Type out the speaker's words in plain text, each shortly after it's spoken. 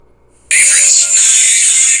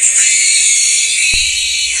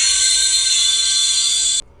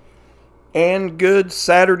And good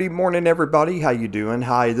Saturday morning, everybody. How you doing?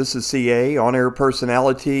 Hi, this is CA, on-air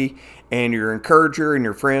personality, and your encourager and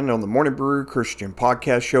your friend on the Morning Brew Christian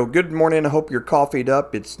podcast show. Good morning. I hope you're coffeeed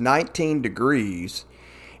up. It's 19 degrees,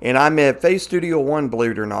 and I'm at Face Studio One,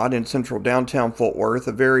 believe it or not, in central downtown Fort Worth.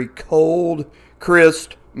 A very cold,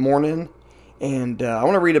 crisp morning, and I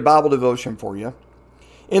want to read a Bible devotion for you.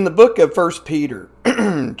 In the book of 1 Peter,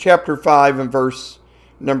 chapter 5 and verse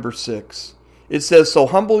number 6. It says, "So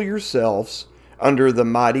humble yourselves under the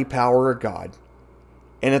mighty power of God,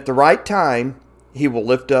 and at the right time he will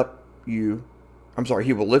lift you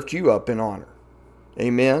up in honor."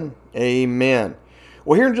 Amen. Amen.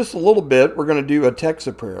 Well, here in just a little bit, we're going to do a text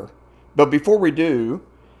of prayer. But before we do,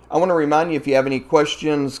 I want to remind you, if you have any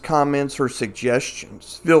questions, comments, or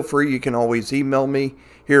suggestions, feel free. You can always email me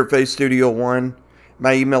here at Face Studio One.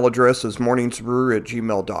 My email address is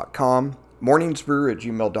morningsbrew@gmail.com.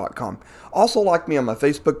 morningsbrew@gmail.com. Also, like me on my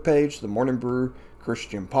Facebook page, the Morning Brew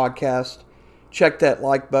Christian Podcast. Check that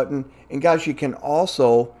like button. And guys, you can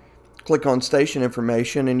also click on station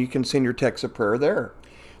information and you can send your text of prayer there.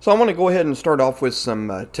 So I want to go ahead and start off with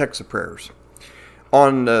some text of prayers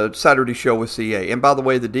on the Saturday show with CA. And by the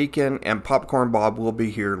way, the Deacon and Popcorn Bob will be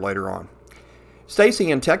here later on. Stacy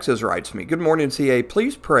in Texas writes me, "Good morning, CA.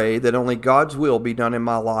 Please pray that only God's will be done in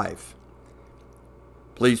my life.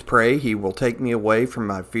 Please pray he will take me away from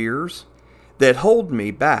my fears that hold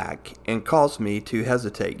me back and cause me to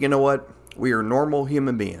hesitate." You know what? We are normal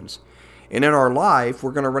human beings. And in our life,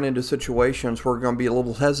 we're going to run into situations where we're going to be a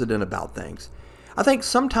little hesitant about things. I think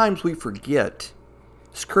sometimes we forget,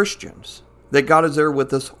 as Christians, that God is there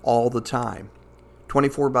with us all the time.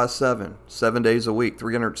 24/7, 7 days a week,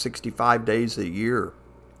 365 days a year.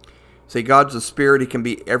 See, God's a spirit. He can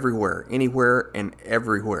be everywhere, anywhere, and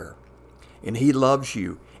everywhere. And he loves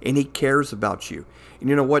you, and he cares about you. And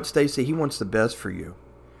you know what, Stacy? He wants the best for you.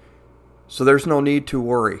 So there's no need to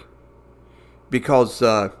worry, because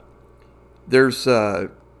there's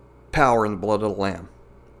power in the blood of the Lamb.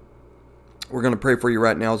 We're going to pray for you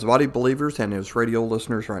right now as body believers and as radio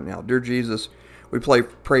listeners right now. Dear Jesus, we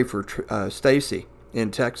pray for Stacy in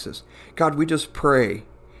Texas. God, we just pray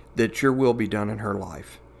that your will be done in her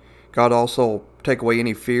life. God, also take away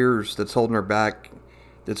any fears that's holding her back,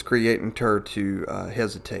 that's creating her to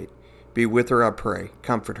hesitate. Be with her, I pray.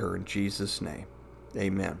 Comfort her in Jesus' name.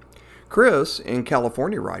 Amen. Chris in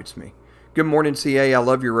California writes me, "Good morning, CA. I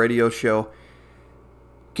love your radio show.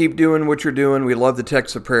 Keep doing what you're doing. We love the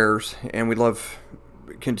text of prayers, and we love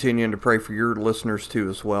continuing to pray for your listeners too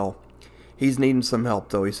as well." He's needing some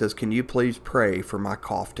help, though. He says, "Can you please pray for my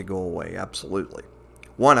cough to go away?" Absolutely.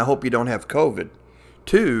 1, I hope you don't have COVID.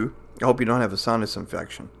 2, I hope you don't have a sinus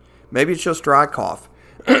infection. Maybe it's just dry cough.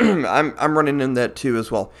 I'm running in that too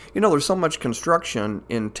as well. You know, there's so much construction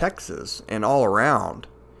in Texas and all around.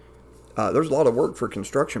 There's a lot of work for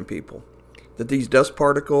construction people. That these dust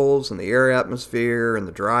particles and the air atmosphere and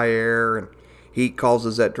the dry air and heat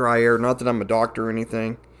causes that dry air. Not that I'm a doctor or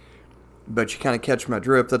anything, but you kind of catch my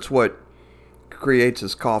drift. That's what creates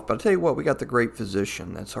this cough. But I tell you what, we got the great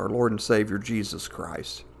physician. That's our Lord and Savior, Jesus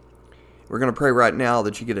Christ. We're going to pray right now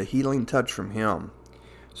that you get a healing touch from him.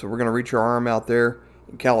 So we're going to reach our arm out there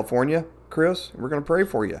in California, Chris, and we're going to pray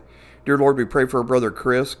for you. Dear Lord, we pray for our brother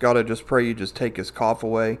Chris. God, I just pray you just take his cough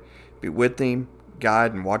away. Be with him,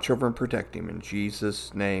 guide, and watch over and protect him. In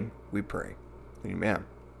Jesus' name we pray. Amen.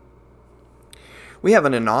 We have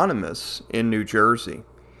an anonymous in New Jersey.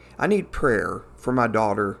 "I need prayer for my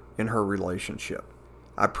daughter in her relationship.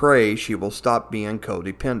 I pray she will stop being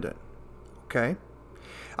codependent." Okay?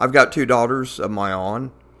 I've got 2 daughters of my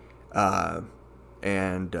own.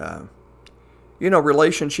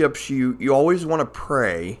 Relationships, you always want to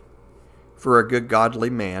pray for a good godly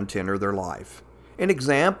man to enter their life. An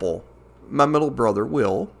example, my middle brother,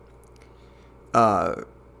 Will,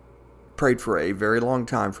 prayed for a very long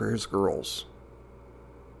time for his girls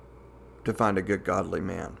to find a good godly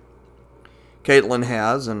man. Caitlin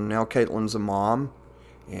has, and now Caitlin's a mom,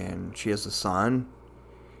 and she has a son,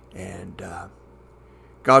 and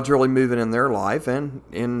God's really moving in their life, and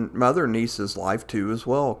in my other niece's life too as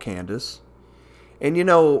well, Candace. And you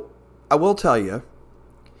know, I will tell you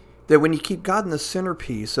that when you keep God in the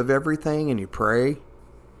centerpiece of everything and you pray,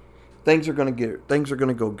 things are going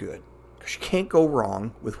to go good. Because you can't go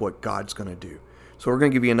wrong with what God's going to do. So we're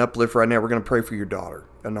going to give you an uplift right now. We're going to pray for your daughter,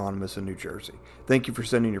 Anonymous in New Jersey. Thank you for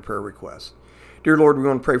sending your prayer requests. Dear Lord, we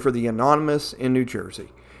want to pray for the Anonymous in New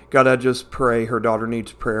Jersey. God, I just pray her daughter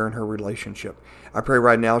needs prayer in her relationship. I pray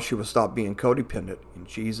right now she will stop being codependent. In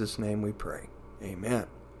Jesus' name we pray. Amen.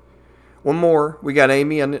 One more. We got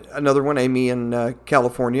Amy, and another one, Amy in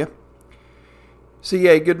California.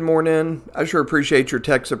 CA, good morning. I sure appreciate your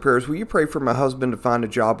texts and prayers. Will you pray for my husband to find a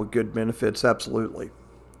job with good benefits? Absolutely.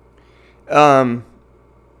 Um,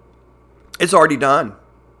 it's already done.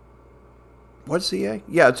 What, CA?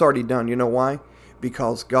 Yeah, it's already done. You know why?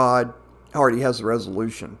 Because God already has the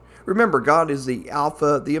resolution. Remember, God is the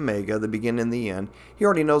Alpha, the Omega, the beginning and the end. He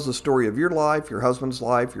already knows the story of your life, your husband's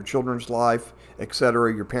life, your children's life,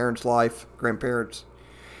 etc., your parents' life, grandparents,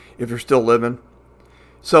 if they're still living.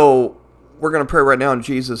 So we're going to pray right now in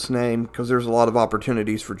Jesus' name because there's a lot of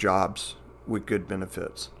opportunities for jobs with good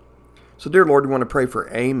benefits. So, dear Lord, we want to pray for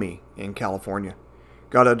Amy in California.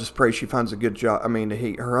 God, I just pray she finds a good job.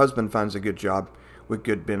 Her husband finds a good job with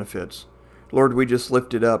good benefits. Lord, we just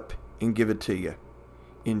lift it up and give it to you.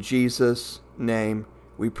 In Jesus' name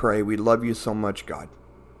we pray. We love you so much, God.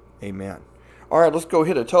 Amen. All right, let's go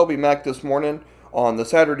hit a Toby Mac this morning on the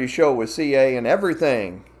Saturday show with CA and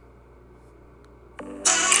everything.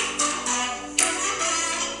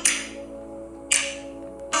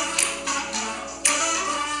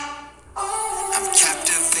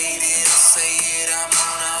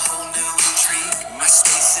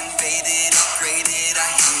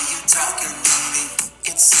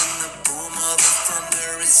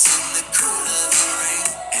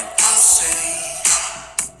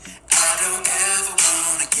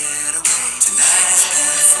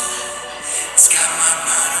 It's got my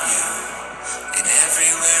mind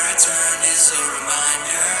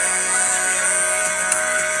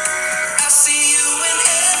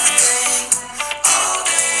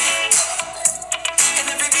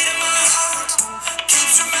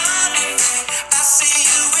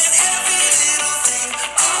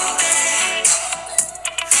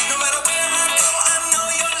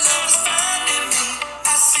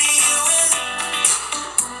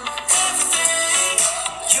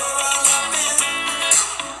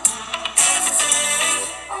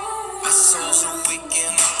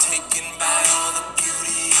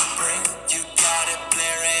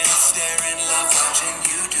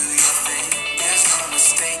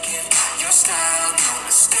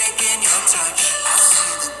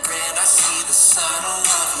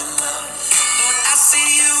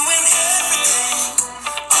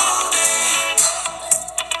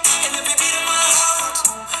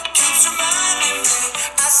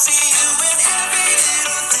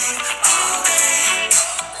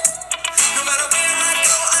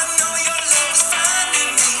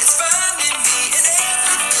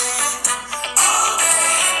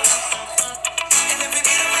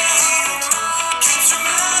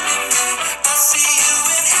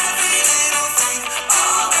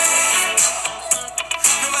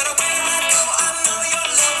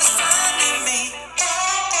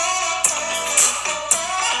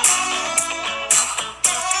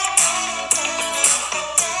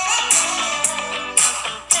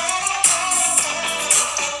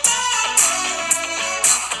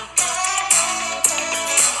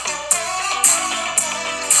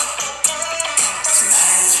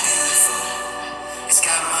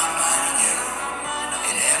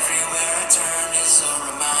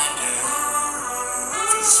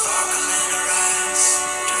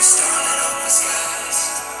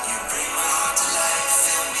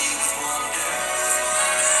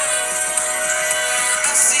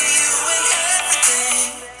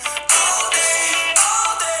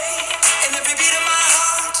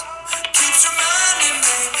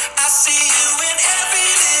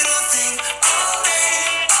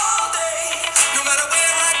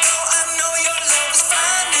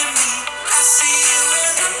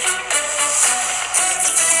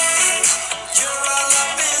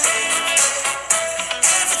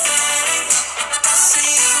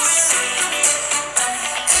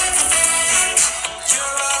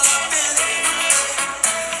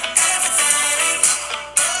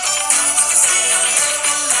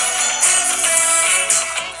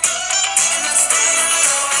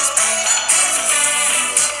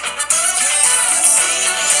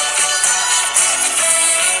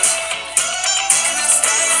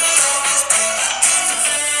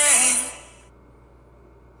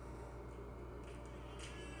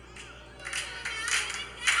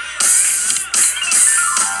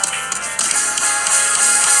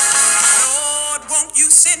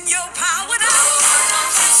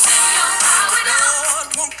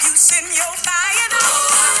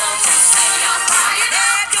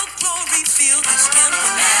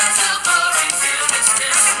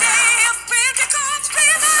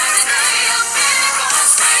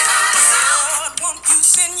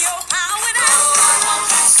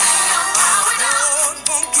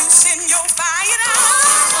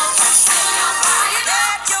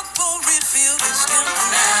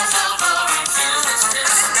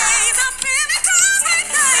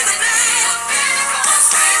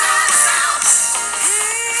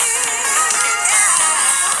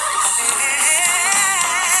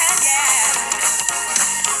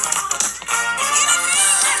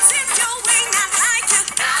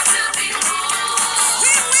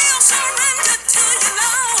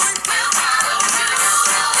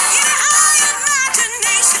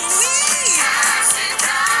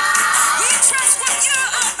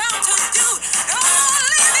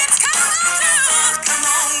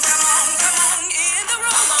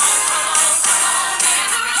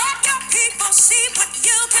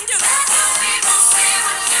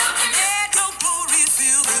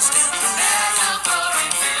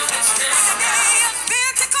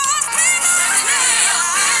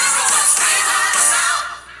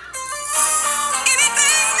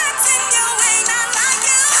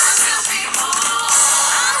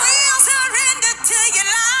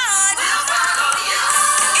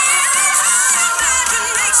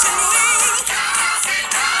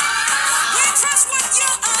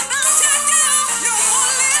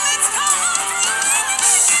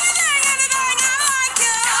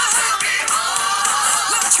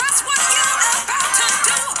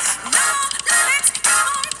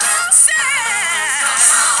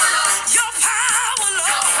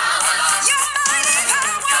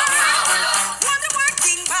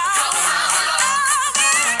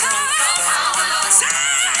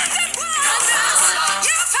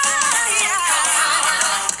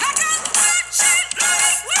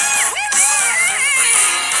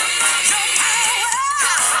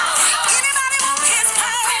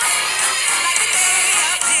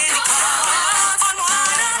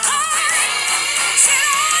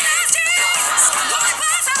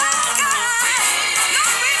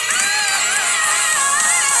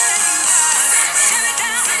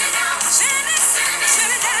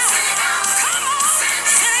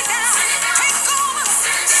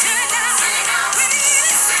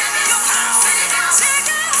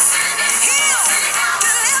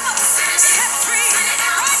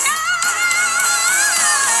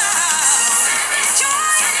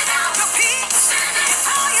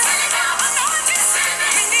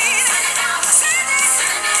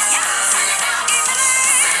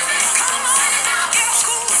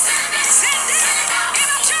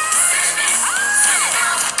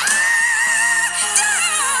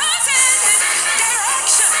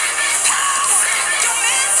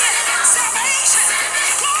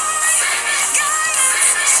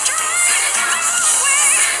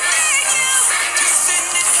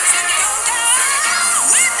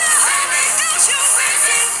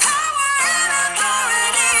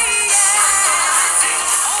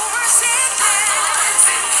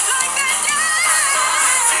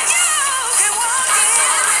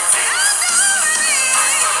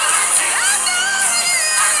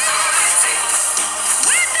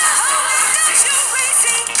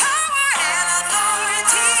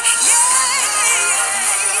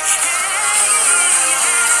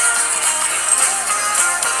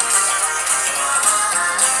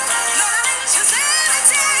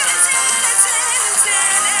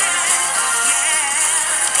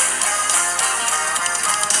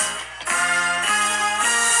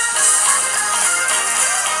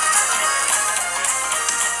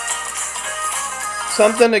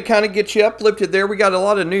something to kind of get you uplifted there. We got a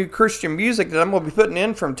lot of new Christian music that I'm going to be putting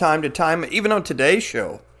in from time to time, even on today's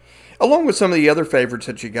show, along with some of the other favorites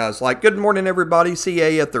that you guys like. Good morning, everybody.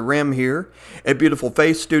 CA at the Rim here at Beautiful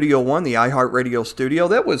Face Studio One, the iHeartRadio studio.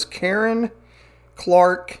 That was Karen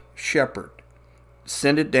Clark Shepherd.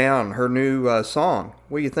 Send It Down, her new song.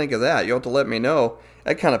 What do you think of that? You'll have to let me know.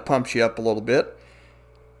 That kind of pumps you up a little bit.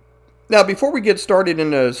 Now, before we get started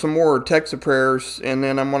into some more text of prayers, and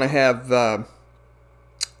then I'm going to have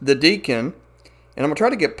the deacon, and I'm going to try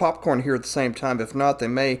to get popcorn here at the same time. If not, they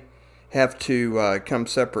may have to come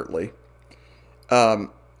separately.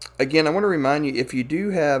 Again, I want to remind you, if you do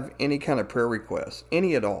have any kind of prayer requests,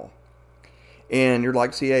 any at all, and you're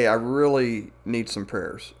like, CA, I really need some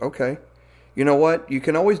prayers. Okay. You know what? You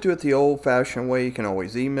can always do it the old-fashioned way. You can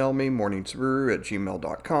always email me,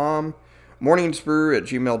 morningsbrew@gmail.com.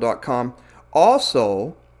 morningsbrew@gmail.com.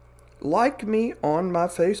 Also, like me on my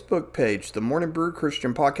Facebook page, the Morning Brew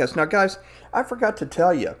Christian Podcast. Now, guys, I forgot to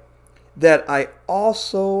tell you that I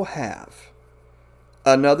also have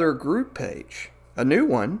another group page, a new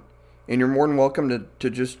one, and you're more than welcome to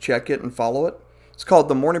just check it and follow it. It's called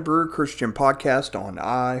the Morning Brew Christian Podcast on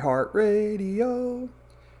iHeartRadio.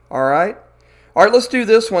 All right? All right, let's do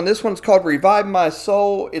this one. This one's called Revive My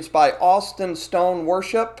Soul. It's by Austin Stone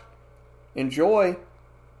Worship. Enjoy.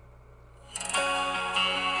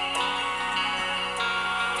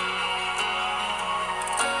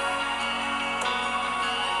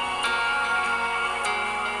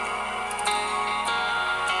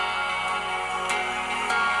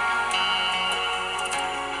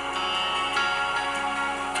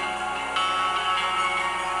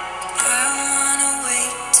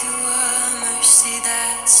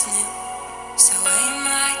 So aim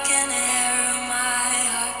like an arrow, my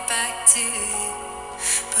heart back to you.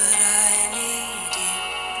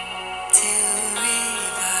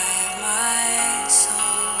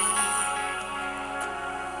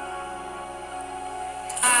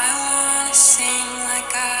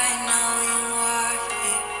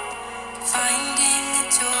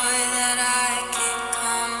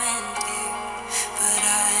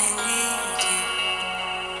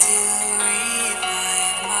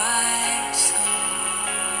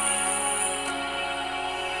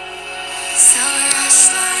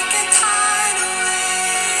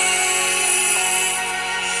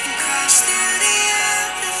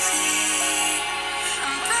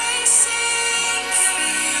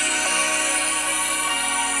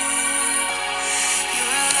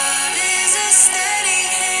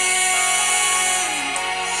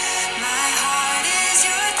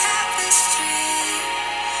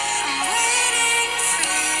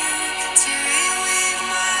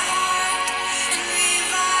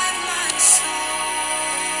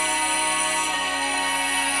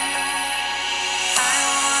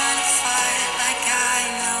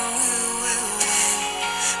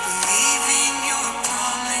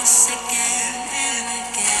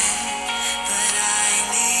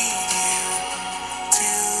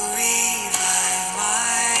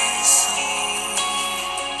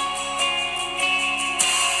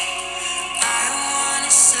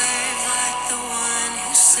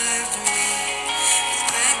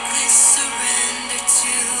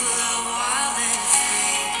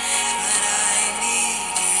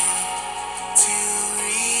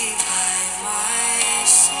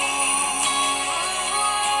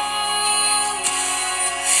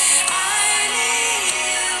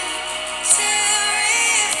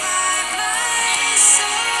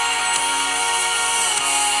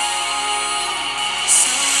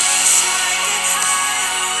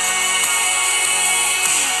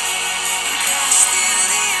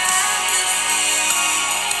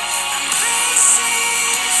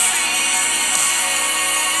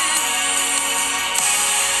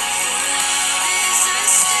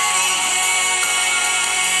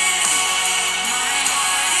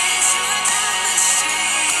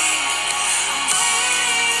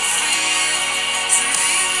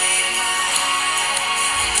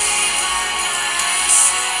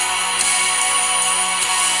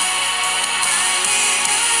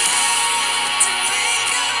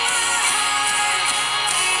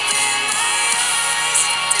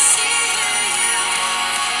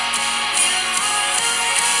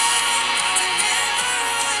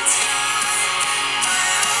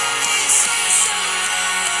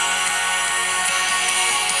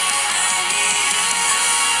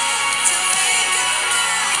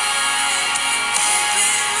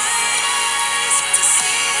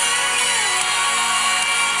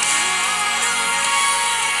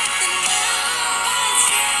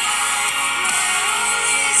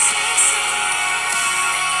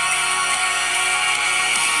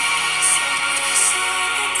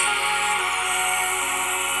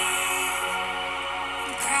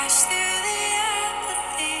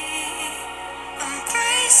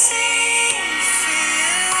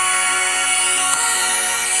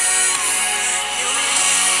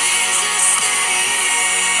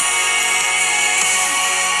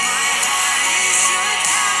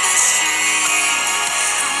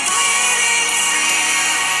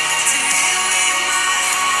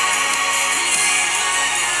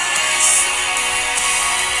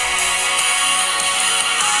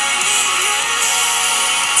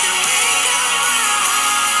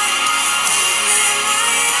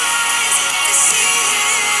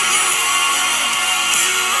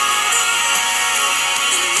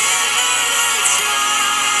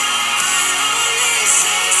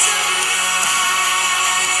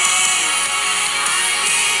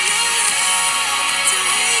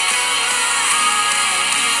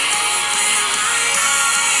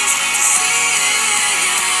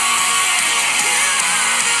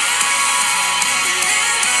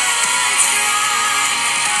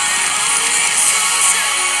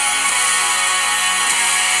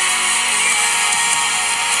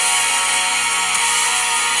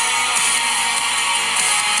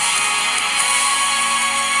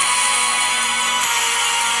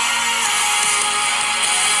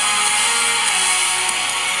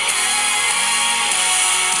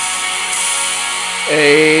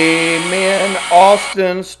 Amen.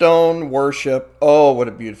 Austin Stone Worship. Oh, what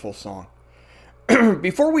a beautiful song.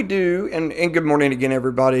 Before we do, and good morning again,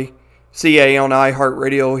 everybody. CA on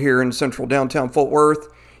iHeartRadio here in central downtown Fort Worth.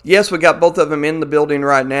 Yes, we got both of them in the building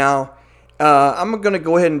right now. I'm going to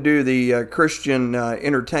go ahead and do the Christian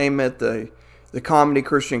entertainment, the comedy,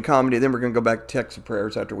 Christian comedy. Then we're going to go back to text and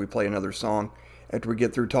prayers after we play another song, after we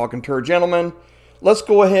get through talking to our gentlemen. Let's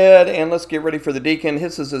go ahead and let's get ready for the deacon.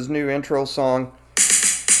 This is his new intro song.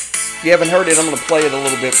 If you haven't heard it, I'm going to play it a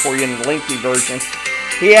little bit for you in the lengthy version.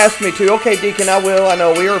 He asked me to. Okay, Deacon, I will. I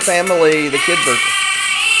know we are a family. The kid version.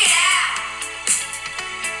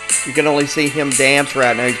 You can only see him dance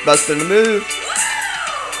right now. He's busting the move.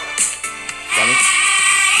 Funny.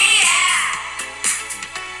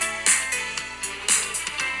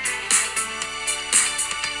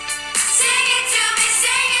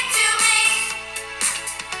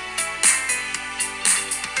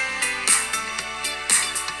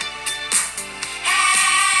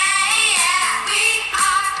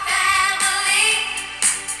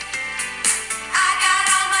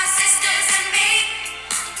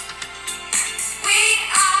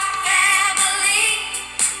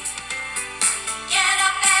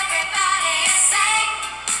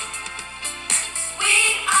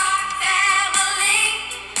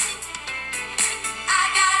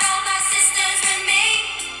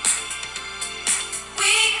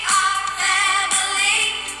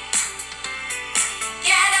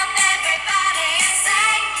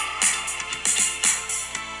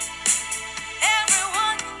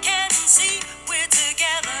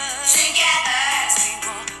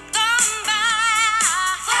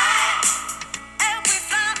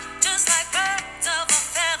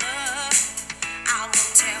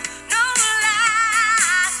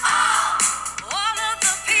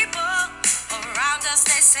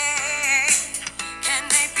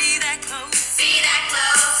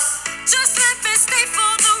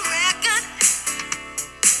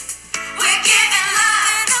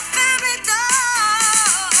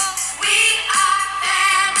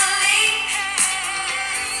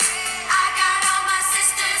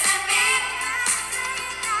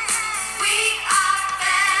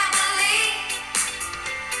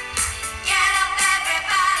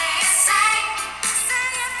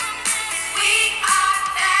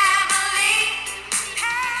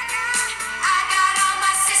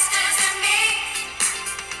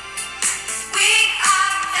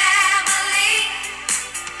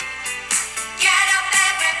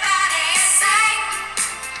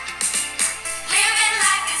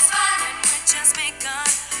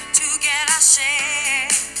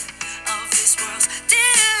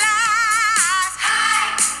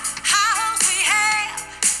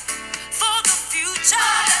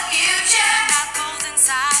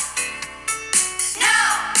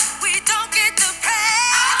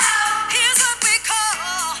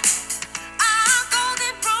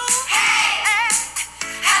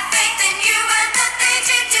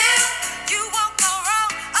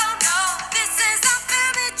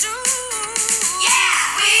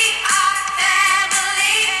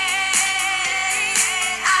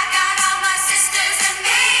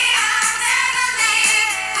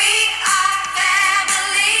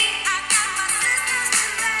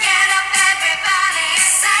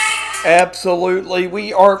 Absolutely.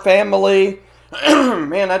 We are family.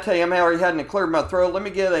 Man, I tell you, I'm already having to clear my throat. Let me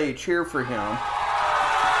get a cheer for him.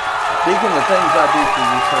 Deacon, the things I do for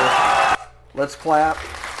you, sir. Let's clap.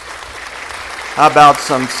 How about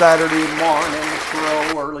some Saturday morning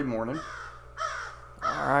stroll, early morning?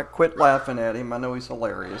 All right, quit laughing at him. I know he's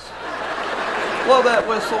hilarious. Blow that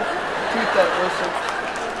whistle. Toot that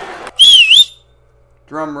whistle.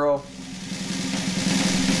 Drum roll.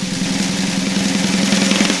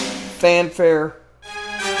 Fanfare.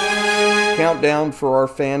 Countdown for our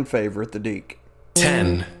fan favorite, the Deke.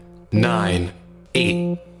 10, 9,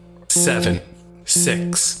 8, 7,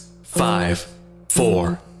 6, 5,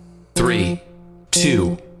 4, 3,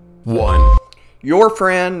 2, 1. Your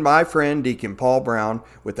friend, my friend, Deacon Paul Brown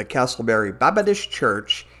with the Castleberry Baptist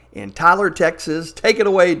Church in Tyler, Texas. Take it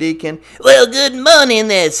away, Deacon. Well, good morning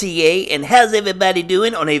there, CA, and how's everybody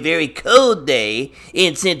doing on a very cold day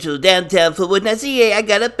in central downtown Fort Worth? Now, CA, I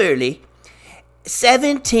got up early.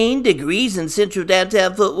 17 degrees in central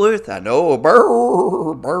downtown Fort Worth. I know,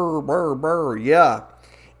 burr, burr, burr, burr, yeah.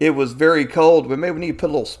 It was very cold, but maybe we need to put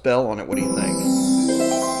a little spell on it. What do you think?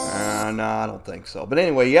 No, I don't think so. But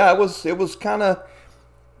anyway, yeah, it was kind of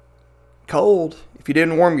cold if you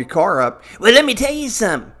didn't warm your car up. Well, let me tell you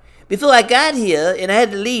something. before I got here, and I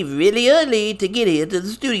had to leave really early to get here to the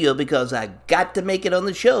studio because I got to make it on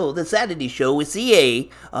the show, the Saturday show with CA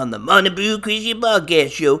on the Morning Brew Christian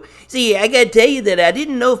Podcast Show. See, I gotta tell you that I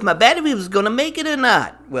didn't know if my battery was gonna make it or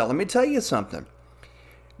not. Well, let me tell you something.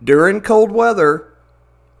 During cold weather,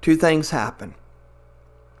 two things happen.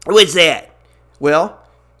 What's that? Well,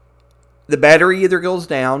 the battery either goes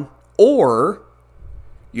down or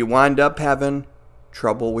you wind up having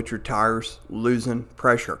trouble with your tires, losing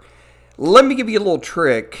pressure. Let me give you a little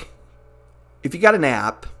trick. If you got an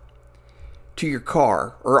app to your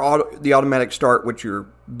car or the automatic start with your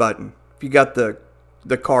button, if you got the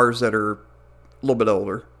cars that are a little bit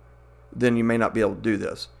older, then you may not be able to do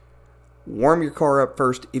this. Warm your car up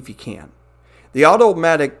first if you can. The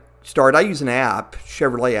automatic start, I use an app,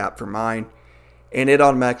 Chevrolet app for mine, and it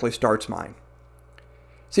automatically starts mine.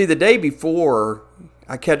 See, the day before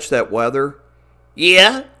I catch that weather,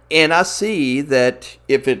 Yeah? and I see that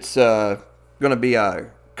if it's going to be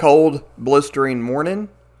a cold, blistering morning,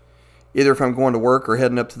 either if I'm going to work or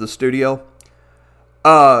heading up to the studio,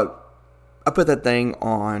 I put that thing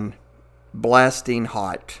on blasting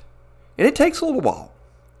hot. And it takes a little while.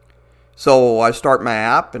 So I start my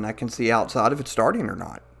app and I can see outside if it's starting or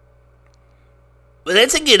not. Well,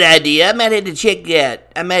 that's a good idea. I might have to check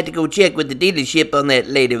that. I might have to go check with the dealership on that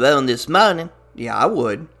later on this morning. Yeah, I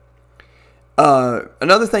would.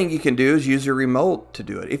 Another thing you can do is use your remote to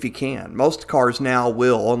do it, if you can. Most cars now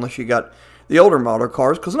will, unless you got the older model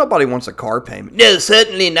cars, because nobody wants a car payment. No,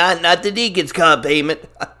 certainly not. Not the Deacon's car payment.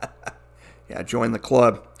 Yeah, join the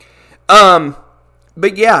club.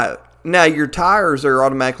 But yeah, now your tires are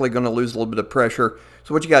automatically going to lose a little bit of pressure.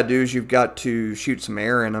 So what you got to do is you've got to shoot some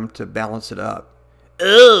air in them to balance it up.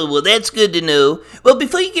 Oh, well, that's good to know. Well,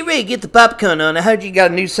 before you get ready to get the popcorn on, I heard you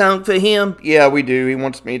got a new song for him. Yeah, we do. He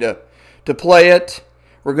wants me to play it.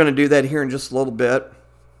 We're going to do that here in just a little bit.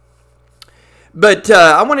 But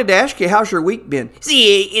I wanted to ask you, how's your week been?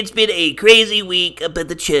 See, it's been a crazy week up at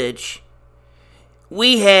the church.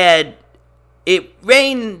 It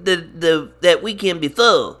rained that weekend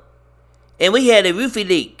before, and we had a roofie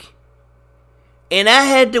leak. And I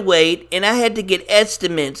had to wait, and I had to get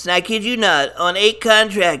estimates, and I kid you not, on 8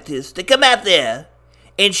 contractors to come out there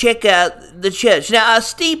and check out the church. Now, our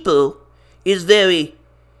steeple is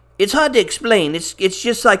it's hard to explain. It's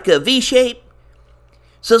just like a V shape.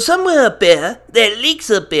 So somewhere up there, there leaks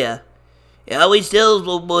up there. I always tell those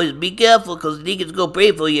little boys, be careful, because the deacons go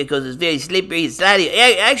pray for you, because it's very slippery and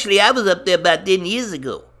slidey. Actually, I was up there about 10 years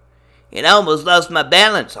ago, and I almost lost my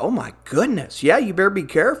balance. Oh my goodness. Yeah, you better be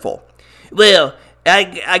careful. Well,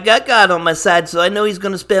 I got God on my side, so I know he's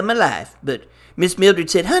going to spare my life. But Miss Mildred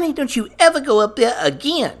said, honey, don't you ever go up there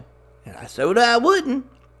again. And I told her I wouldn't.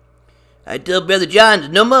 I tell Brother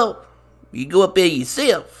John, no more. You go up there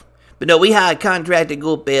yourself. But no, we hired a contractor to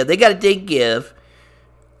go up there. They got to take care of.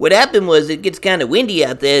 What happened was it gets kind of windy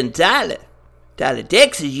out there in Tyler,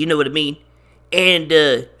 Texas, you know what I mean.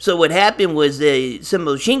 And so what happened was some of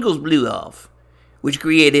those shingles blew off, which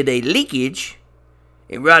created a leakage.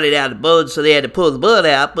 It rotted out the board, so they had to pull the board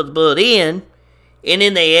out, put the board in, and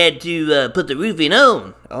then they had to put the roofing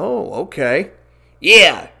on. Oh, okay.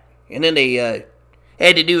 Yeah, and then they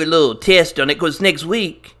had to do a little test on it, because next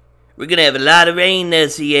week we're going to have a lot of rain there,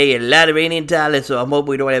 CA, and a lot of rain in Tyler, so I'm hoping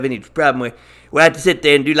we don't have any problem with. We'll have to sit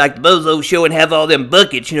there and do like the Bozo show and have all them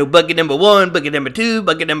buckets, bucket number 1, bucket number 2,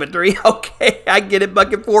 bucket number 3. Okay, I get it,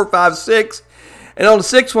 bucket 4, 5, 6. And on the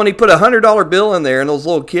 6th one, he put a $100 bill in there, and those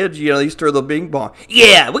little kids, they used to throw the bing bong.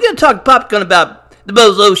 Yeah, we're going to talk to Popcorn about the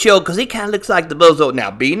Bozo show, because he kind of looks like the Bozo.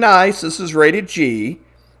 Now, be nice. This is rated G.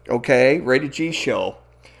 Okay, rated G show. All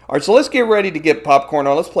right, so let's get ready to get Popcorn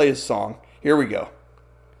on. Let's play his song. Here we go.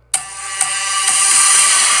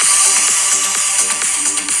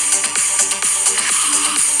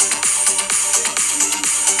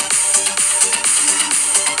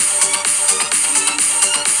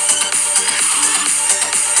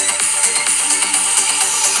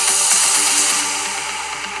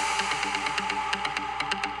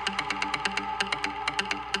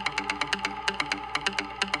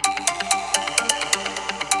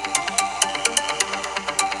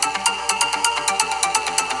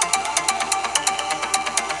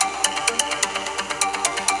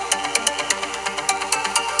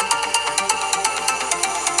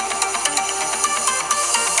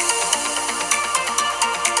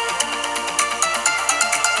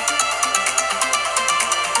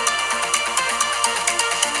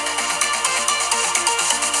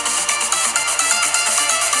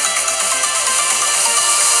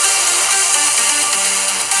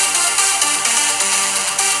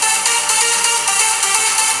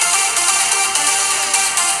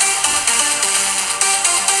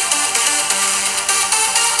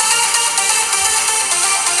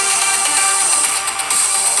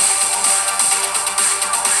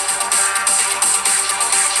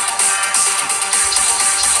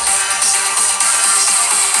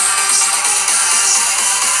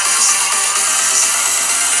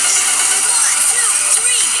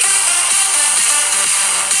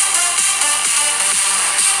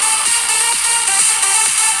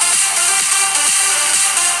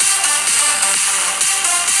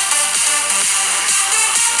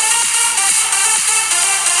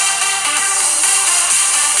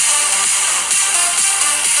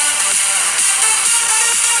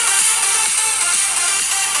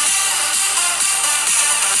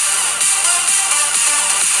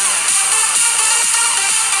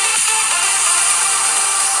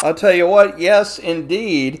 I'll tell you what, yes,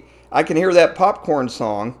 indeed. I can hear that popcorn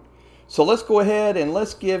song. So let's go ahead and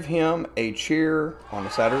let's give him a cheer on a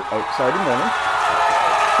Saturday morning.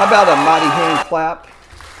 How about a mighty hand clap?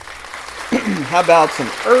 How about some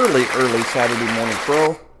early Saturday morning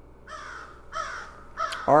crow?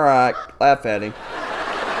 All right, laugh at him.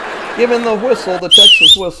 Give him the whistle, the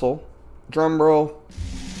Texas whistle. Drum roll.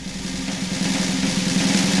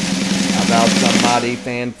 How about some mighty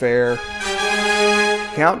fanfare?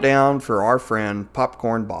 Countdown for our friend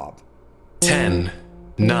Popcorn Bob. 10,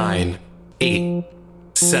 9, 8,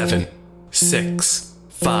 7, 6,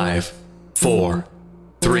 5, 4,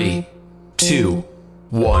 3, 2,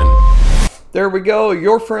 1. There we go.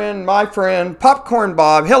 Your friend, my friend, Popcorn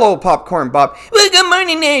Bob. Hello, Popcorn Bob. Well, good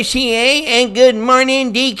morning there, CA, and good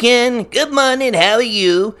morning, Deacon. Good morning, how are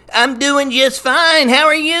you? I'm doing just fine, how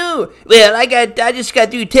are you? Well, I just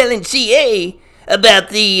got through telling CA about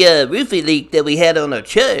the roofing leak that we had on our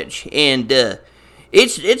church, and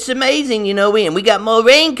it's amazing, you know, and we got more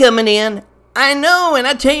rain coming in. I know, and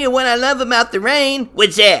I tell you what I love about the rain.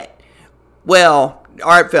 What's that? Well,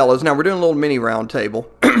 all right, fellas. Now we're doing a little mini round table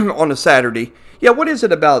on a Saturday. Yeah, what is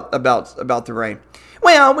it about the rain?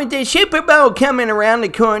 Well, with the Super Bowl coming around the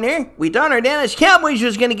corner, we thought our Dallas Cowboys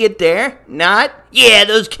was going to get there. Not? Yeah,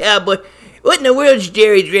 those Cowboys. What in the world's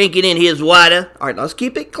Jerry drinking in his water? All right, let's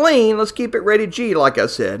keep it clean. Let's keep it rated G, like I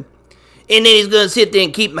said. And then he's going to sit there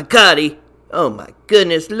and keep McCarty. Oh, my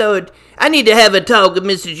goodness, Lord. I need to have a talk with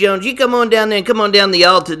Mr. Jones. You come on down there and come on down the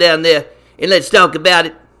altar down there, and let's talk about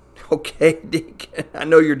it. Okay, Dick, I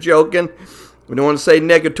know you're joking. We don't want to say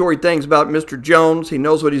negatory things about Mr. Jones. He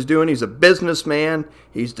knows what he's doing. He's a businessman.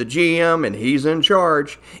 He's the GM, and he's in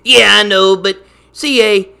charge. Yeah, I know, but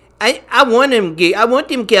CA, I want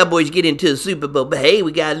them Cowboys to get into the Super Bowl. But hey,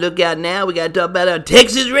 we got to look out now. We got to talk about our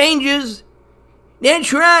Texas Rangers.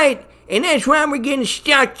 That's right. And that's why we're getting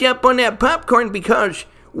stocked up on that popcorn, because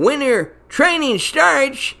winter training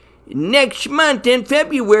starts next month in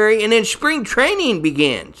February, and then spring training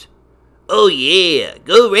begins. Oh, yeah.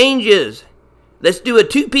 Go Rangers. Let's do a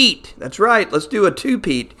two-peat. That's right. Let's do a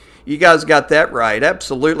two-peat. You guys got that right.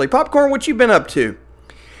 Absolutely. Popcorn, what you been up to?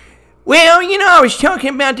 Well, you know, I was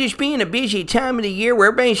talking about this being a busy time of the year where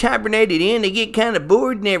everybody's hibernated in. They get kind of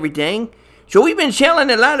bored and everything. So we've been selling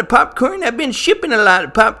a lot of popcorn. I've been shipping a lot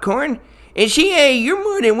of popcorn. And CA, you're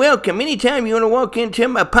more than welcome anytime you want to walk into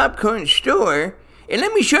my popcorn store. And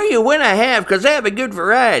let me show you what I have, because I have a good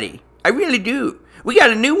variety. I really do. We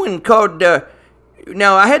got a new one called,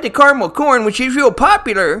 now I had the caramel corn, which is real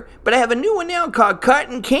popular, but I have a new one now called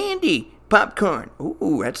cotton candy popcorn.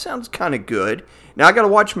 Ooh, that sounds kind of good. Now I got to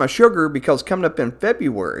watch my sugar, because coming up in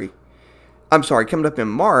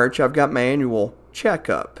March, I've got my annual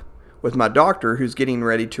checkup with my doctor, who's getting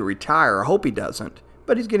ready to retire. I hope he doesn't,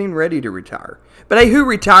 but he's getting ready to retire. But hey, who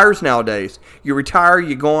retires nowadays? You retire,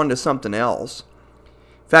 you go on to something else.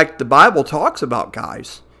 In fact, the Bible talks about,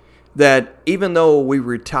 guys, that even though when we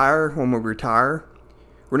retire,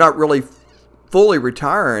 we're not really fully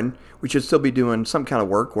retiring. We should still be doing some kind of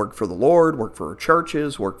work for the Lord, work for our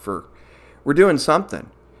churches, we're doing something.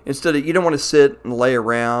 Instead of, you don't want to sit and lay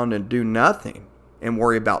around and do nothing and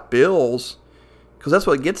worry about bills, because that's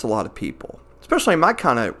what gets a lot of people, especially in my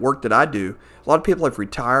kind of work that I do. A lot of people have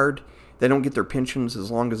retired. They don't get their pensions as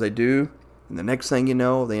long as they do. And the next thing you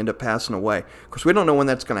know, they end up passing away. Of course, we don't know when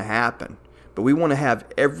that's going to happen. But we want to have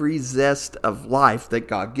every zest of life that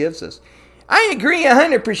God gives us. I agree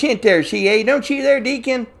 100% there, CA. Don't you there,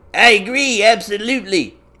 Deacon? I agree,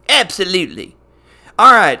 absolutely. Absolutely.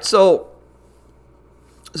 All right, so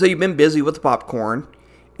you've been busy with the popcorn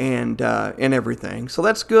and everything. So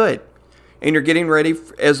that's good. And you're getting ready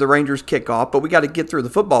as the Rangers kick off. But we got to get through the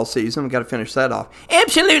football season. We got to finish that off.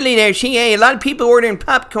 Absolutely there, CA. A lot of people ordering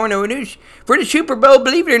popcorn orders for the Super Bowl.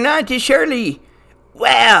 Believe it or not, this early.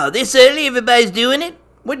 Wow, this early everybody's doing it?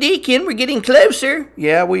 Well, Deacon, we're getting closer.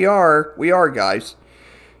 Yeah, we are. We are, guys.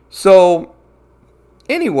 So,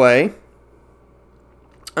 anyway,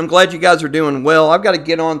 I'm glad you guys are doing well. I've got to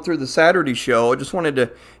get on through the Saturday show. I just wanted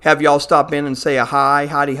to have y'all stop in and say a hi,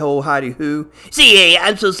 howdy-ho, howdy-hoo. See,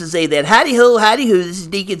 I'm supposed to say that. Howdy-ho, howdy-hoo. This is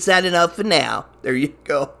Deacon signing off for now. There you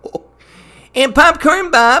go. And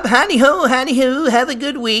Popcorn Bob, howdy-ho, howdy-hoo. Have a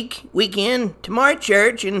good weekend. Tomorrow at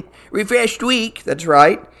church and refreshed week. That's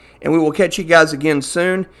right. And we will catch you guys again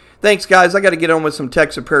soon. Thanks, guys. I got to get on with some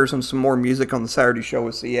Texas prayers and some more music on the Saturday show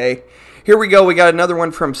with CA. Here we go. We got another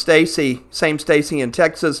one from Stacy. Same Stacy in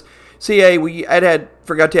Texas. CA, I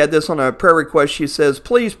forgot to add this on a prayer request. She says,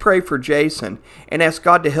 please pray for Jason and ask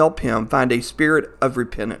God to help him find a spirit of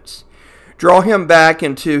repentance. Draw him back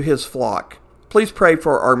into his flock. Please pray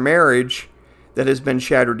for our marriage that has been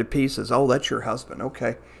shattered to pieces. Oh, that's your husband.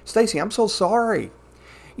 Okay. Stacy, I'm so sorry.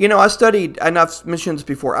 You know, I studied, and I've mentioned this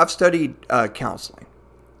before, I've studied counseling.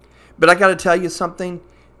 But I got to tell you something.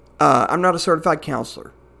 I'm not a certified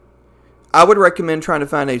counselor. I would recommend trying to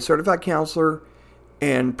find a certified counselor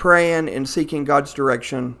and praying and seeking God's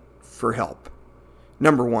direction for help.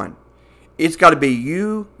 Number one, it's got to be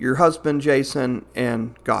you, your husband, Jason,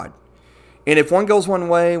 and God. And if one goes one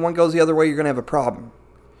way, one goes the other way, you're going to have a problem.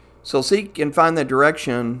 So seek and find that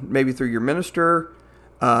direction, maybe through your minister,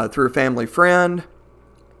 through a family friend.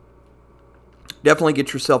 Definitely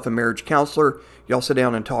get yourself a marriage counselor. Y'all sit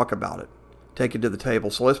down and talk about it. Take it to the table.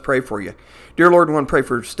 So let's pray for you. Dear Lord, we want to pray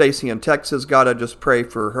for Stacy in Texas. God, I just pray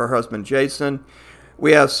for her husband, Jason.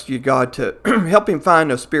 We ask you, God, to help him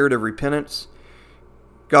find a spirit of repentance.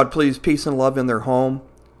 God, please, peace and love in their home.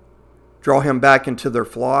 Draw him back into their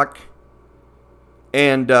flock.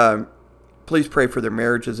 And please pray for their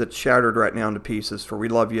marriage as it's shattered right now into pieces. For we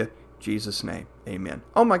love you. In Jesus' name, amen.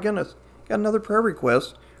 Oh my goodness. Got another prayer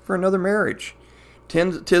request for another marriage.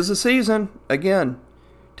 'Tis the season. Again,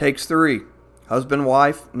 takes three. Husband,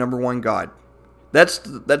 wife, number one, God. That's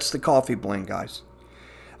the coffee blend, guys.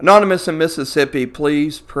 Anonymous in Mississippi,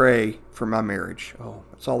 please pray for my marriage. Oh,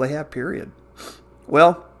 that's all they have, period.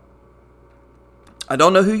 Well, I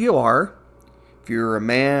don't know who you are, if you're a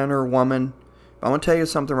man or a woman, but I want to tell you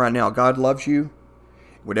something right now. God loves you.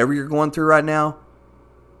 Whatever you're going through right now,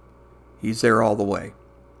 He's there all the way.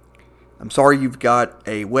 I'm sorry you've got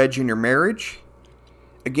a wedge in your marriage.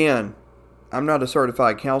 Again, I'm not a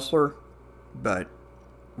certified counselor, but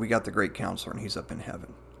we got the great counselor, and He's up in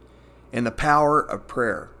heaven. And the power of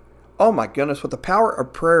prayer. Oh my goodness, with the power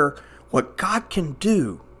of prayer, what God can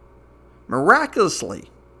do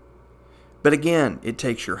miraculously. But again, it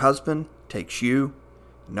takes your husband, takes you.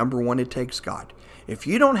 Number one, it takes God. If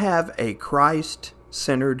you don't have a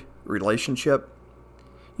Christ-centered relationship,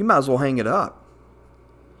 you might as well hang it up.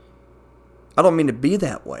 I don't mean to be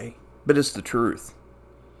that way, but it's the truth.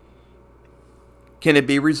 Can it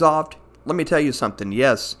be resolved? Let me tell you something.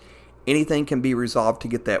 Yes, anything can be resolved to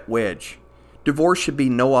get that wedge. Divorce should be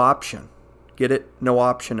no option. Get it? No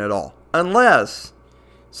option at all. Unless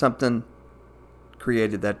something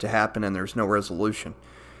created that to happen and there's no resolution.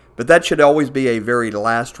 But that should always be a very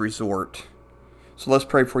last resort. So let's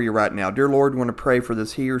pray for you right now. Dear Lord, we want to pray for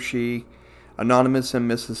this he or she, anonymous in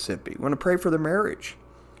Mississippi. We want to pray for their marriage.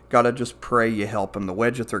 God, I just pray you help them. The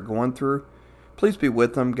wedge that they're going through, please be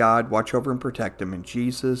with them, God. Watch over and protect them. In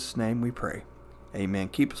Jesus' name we pray. Amen.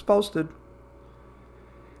 Keep us posted.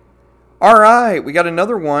 All right, we got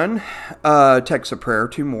another one. Text of prayer,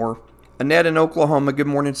 two more. Annette in Oklahoma. Good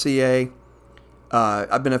morning, CA.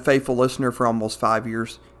 I've been a faithful listener for almost 5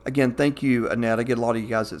 years. Again, thank you, Annette. I get a lot of you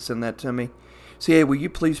guys that send that to me. CA, will you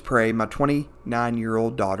please pray? My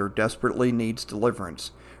 29-year-old daughter desperately needs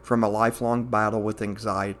deliverance from a lifelong battle with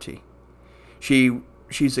anxiety.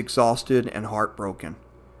 She's exhausted and heartbroken.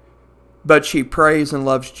 But she prays and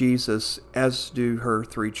loves Jesus, as do her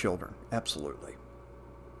 3 children. Absolutely.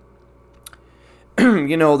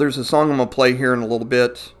 You know, there's a song I'm going to play here in a little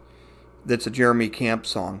bit that's a Jeremy Camp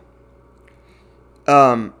song.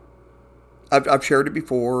 I've shared it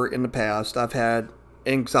before in the past. I've had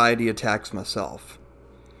anxiety attacks myself.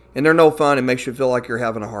 And they're no fun. It makes you feel like you're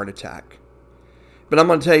having a heart attack. But I'm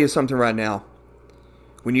going to tell you something right now.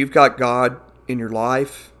 When you've got God in your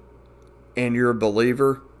life and you're a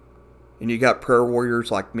believer and you got prayer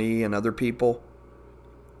warriors like me and other people,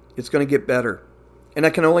 it's going to get better. And I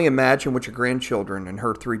can only imagine what your grandchildren and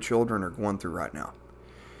her 3 children are going through right now.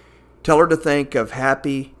 Tell her to think of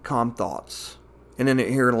happy, calm thoughts. And then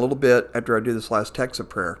here in a little bit, after I do this last text of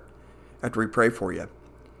prayer, after we pray for you,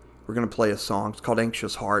 we're going to play a song. It's called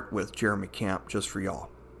Anxious Heart with Jeremy Camp, just for y'all.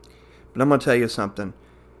 But I'm going to tell you something.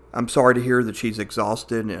 I'm sorry to hear that she's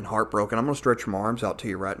exhausted and heartbroken. I'm going to stretch my arms out to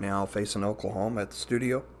you right now, facing Oklahoma at the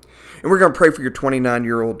studio. And we're going to pray for your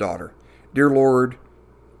 29-year-old daughter. Dear Lord,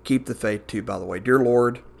 keep the faith too, by the way. Dear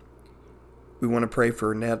Lord, we want to pray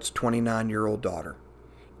for Annette's 29-year-old daughter.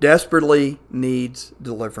 Desperately needs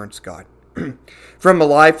deliverance, God, from a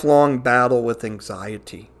lifelong battle with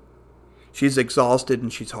anxiety. She's exhausted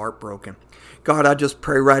and she's heartbroken. God, I just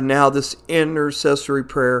pray right now this intercessory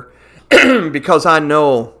prayer because I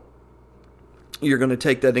know you're going to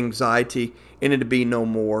take that anxiety and it'll be no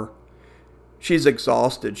more. She's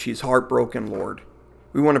exhausted. She's heartbroken, Lord.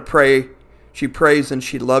 We want to pray. She prays and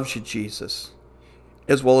she loves you, Jesus,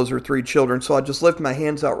 as well as her 3 children. So I just lift my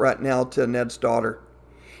hands out right now to Annette's daughter,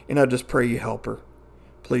 and I just pray you help her.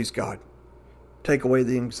 Please, God, take away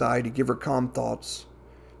the anxiety. Give her calm thoughts.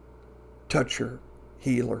 Touch her.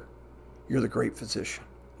 Heal her. You're the great physician.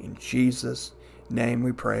 In Jesus' name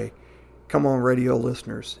we pray. Come on, radio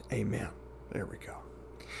listeners. Amen. There we go.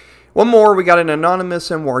 One more. We got an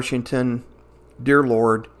anonymous in Washington. Dear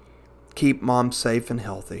Lord, keep Mom safe and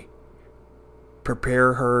healthy.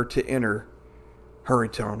 Prepare her to enter her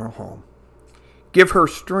eternal home. Give her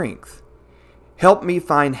strength. Help me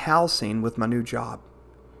find housing with my new job.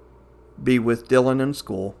 Be with Dylan in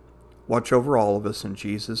school. Watch over all of us in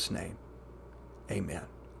Jesus' name. Amen.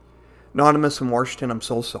 Anonymous in Washington, I'm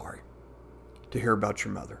so sorry to hear about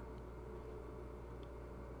your mother.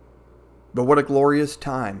 But what a glorious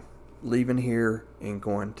time leaving here and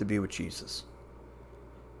going to be with Jesus.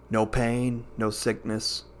 No pain, no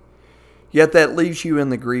sickness. Yet that leaves you in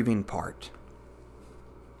the grieving part,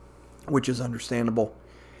 which is understandable.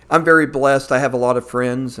 I'm very blessed. I have a lot of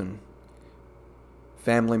friends and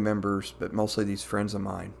family members, but mostly these friends of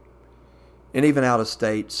mine. And even out of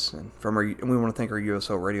states, and we want to thank our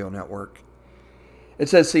USO radio network. It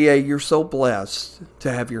says, CA, you're so blessed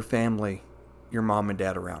to have your family, your mom and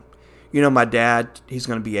dad around. You know, my dad, he's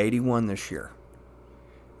going to be 81 this year.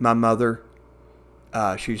 My mother,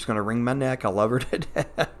 she's going to wring my neck. I love her to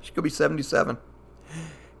death. She's going to be 77.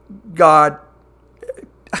 God,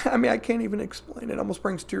 I mean, I can't even explain it. It almost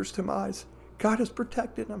brings tears to my eyes. God has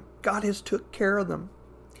protected them. God has took care of them.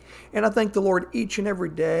 And I thank the Lord each and every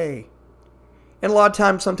day. And a lot of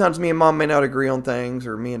times, sometimes me and Mom may not agree on things,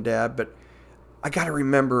 or me and Dad, but I got to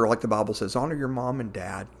remember, like the Bible says, honor your mom and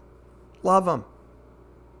dad. Love them.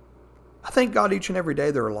 I thank God each and every day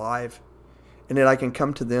they're alive, and that I can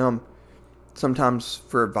come to them sometimes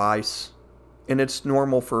for advice. And it's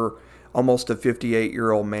normal for almost a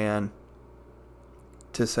 58-year-old man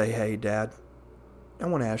to say, hey, Dad, I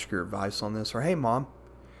want to ask your advice on this. Or, hey, Mom,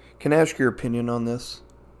 can I ask your opinion on this?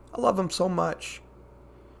 I love them so much.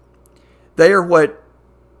 They are what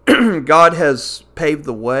God has paved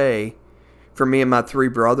the way for me and my three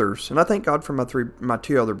brothers. And I thank God for my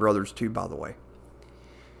two other brothers too, by the way.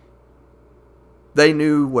 They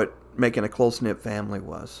knew what making a close-knit family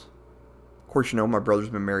was. Of course, you know, my brother's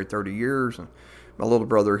been married 30 years. And my little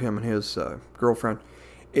brother, him and his girlfriend,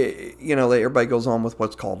 everybody goes on with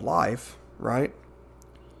what's called life, right?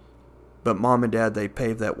 But Mom and Dad, they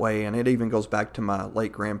paved that way. And it even goes back to my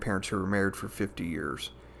late grandparents who were married for 50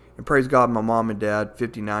 years. And praise God, my mom and dad,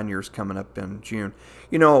 59 years coming up in June.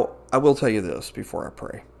 You know, I will tell you this before I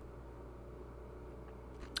pray.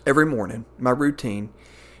 Every morning, my routine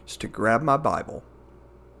is to grab my Bible,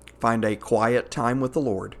 find a quiet time with the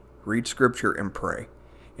Lord, read Scripture, and pray.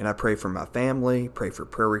 And I pray for my family, pray for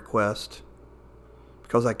prayer requests,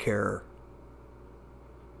 because I care.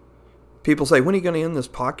 People say, when are you going to end this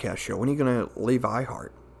podcast show? When are you going to leave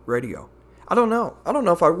iHeart Radio? I don't know. I don't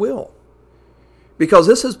know if I will. Because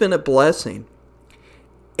this has been a blessing.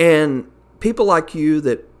 And people like you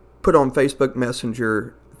that put on Facebook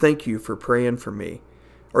Messenger, thank you for praying for me.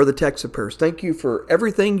 Or the text of prayers, thank you for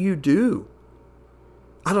everything you do.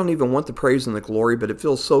 I don't even want the praise and the glory, but it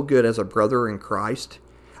feels so good as a brother in Christ.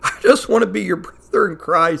 I just want to be your brother in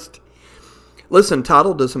Christ. Listen,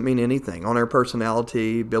 title doesn't mean anything. On-air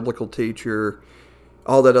personality, biblical teacher,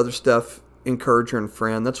 all that other stuff, encourager and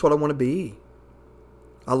friend. That's what I want to be.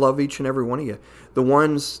 I love each and every one of you. The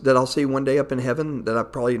ones that I'll see one day up in heaven that I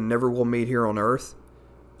probably never will meet here on earth,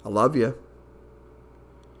 I love you.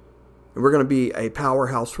 And we're going to be a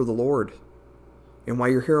powerhouse for the Lord. And while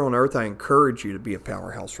you're here on earth, I encourage you to be a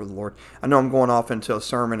powerhouse for the Lord. I know I'm going off into a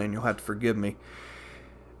sermon and you'll have to forgive me.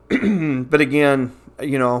 But again,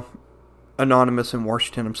 you know, Anonymous in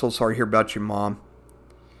Washington, I'm so sorry to hear about your mom.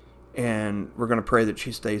 And we're going to pray that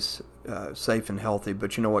she stays safe and healthy.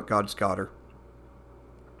 But you know what? God's got her.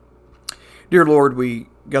 Dear Lord, we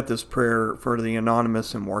got this prayer for the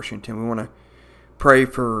Anonymous in Washington. We want to pray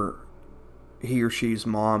for he or she's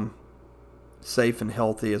mom, safe and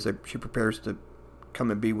healthy as she prepares to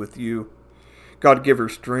come and be with you. God, give her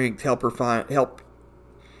strength. Help her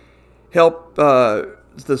help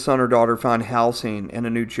the son or daughter find housing and a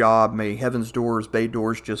new job. May heaven's doors, bay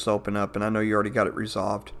doors just open up, and I know you already got it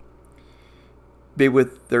resolved. Be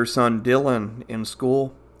with their son Dylan in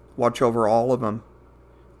school. Watch over all of them.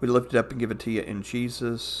 We lift it up and give it to you in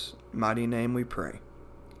Jesus' mighty name we pray.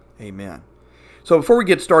 Amen. So before we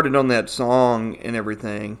get started on that song and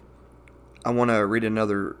everything, I want to read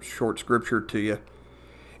another short scripture to you.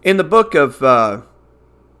 In the book of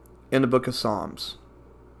Psalms,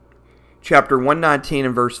 chapter 119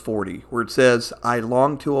 and verse 40, where it says, I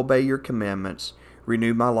long to obey your commandments.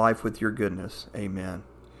 Renew my life with your goodness. Amen.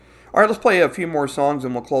 All right, let's play a few more songs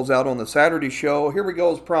and we'll close out on the Saturday show. Here we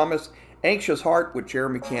go as promised. Anxious Heart with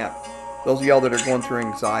Jeremy Camp. Those of y'all that are going through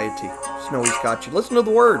anxiety, Snowy's got you. Listen to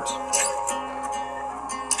the words.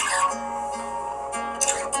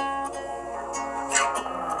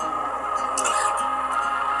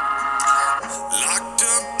 Locked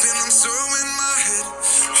up in a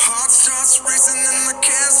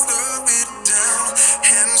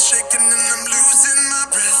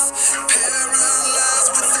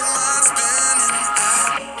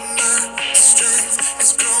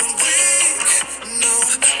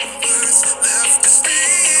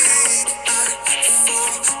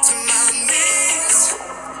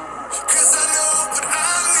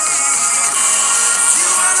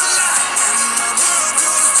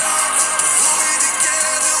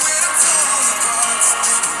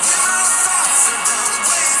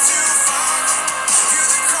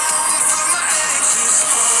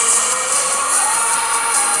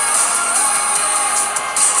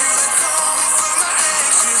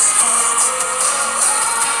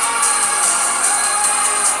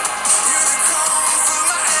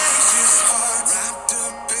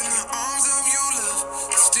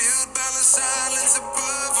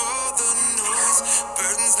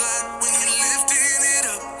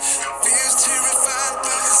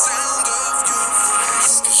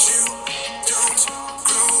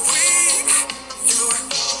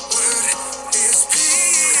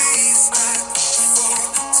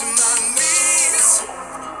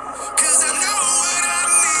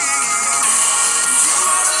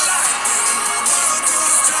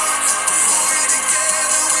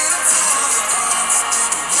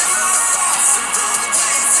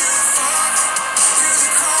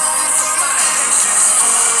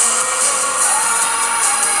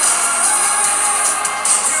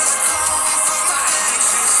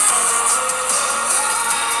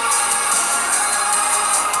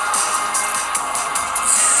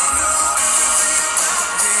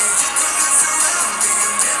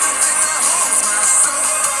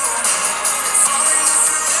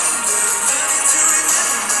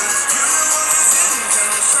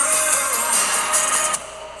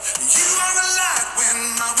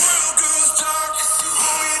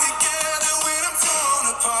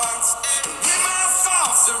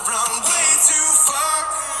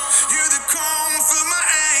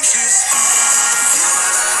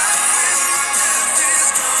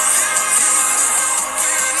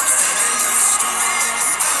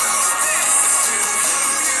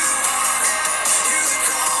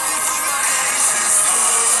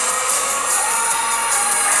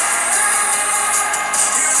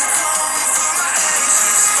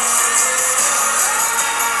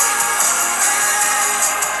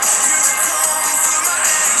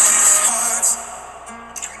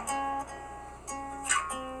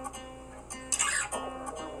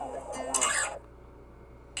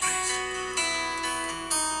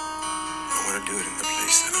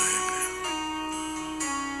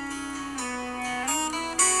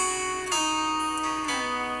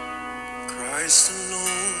Christ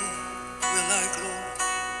alone will I glory,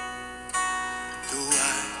 though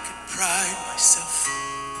I could pride myself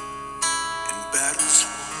in battles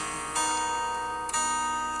won.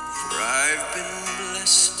 For I've been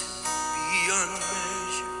blessed beyond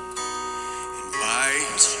measure, and by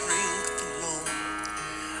His strength alone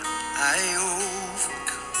I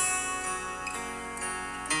overcome.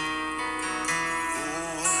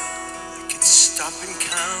 Oh, I could stop and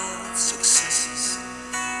count successes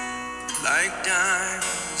like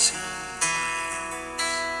diamonds in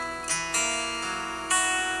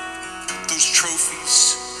those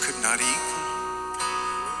trophies could not equal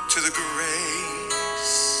to the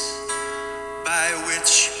grace by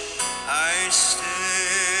which I stand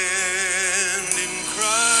in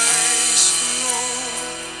Christ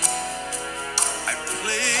alone. I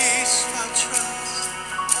place my trust,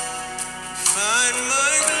 find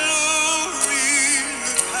my glory in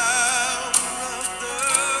the power of the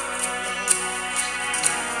cross.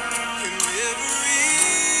 In every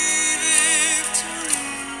victory,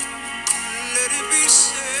 let it be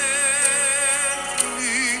said to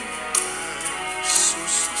me,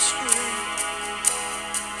 source of strength,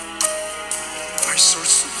 my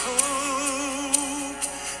source of hope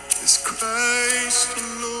is Christ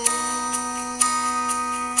alone.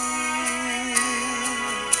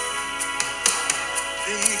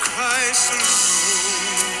 In Christ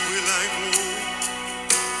alone will I go,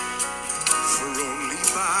 for only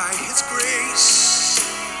by His grace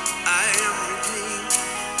I am redeemed,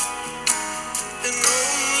 and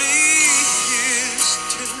only His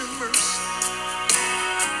tender mercy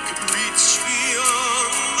could reach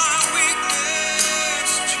beyond my weakness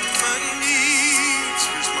to my needs.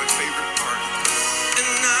 Here's my favorite part. And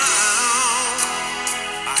now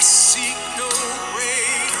I seek no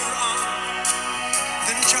greater honor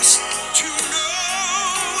than just to know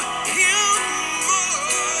Him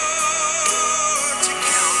more, to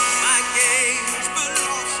count my gains but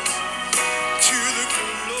lost to the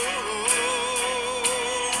glory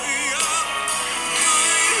of my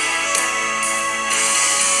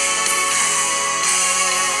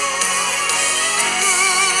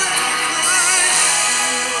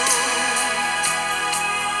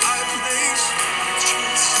I place my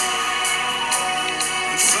trust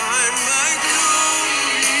and find my glory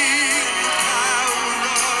in the power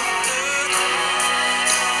of the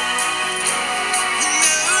in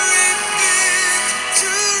every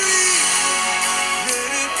victory.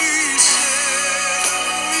 Let it be said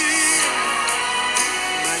of me,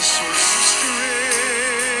 my source of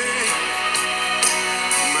strength,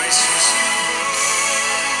 my source of hope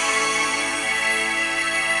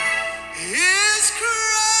is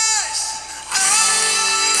Christ. I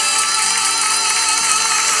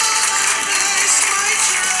place my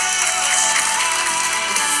trust,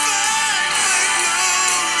 find my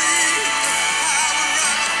glory in the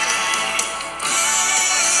power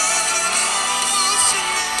of the cross. In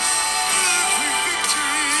every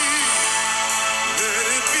victory, let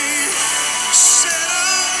it be said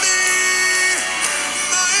of me,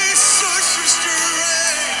 my source of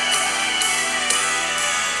strength,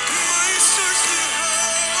 my source of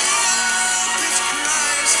hope is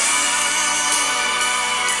Christ alone.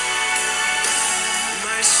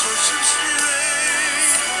 My source of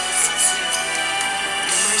strength,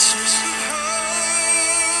 my source of hope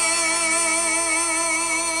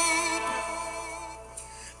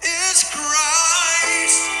is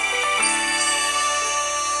Christ.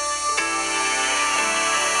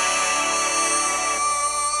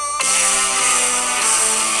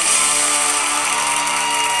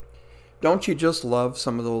 Don't you just love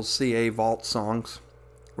some of those CA Vault songs?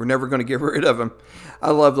 We're never going to get rid of them.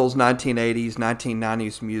 I love those 1980s,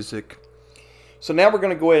 1990s music. So now we're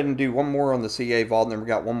going to go ahead and do one more on the CA Vault, and then we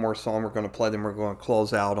got one more song we're going to play, then we're going to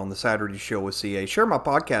close out on the Saturday show with CA. Share my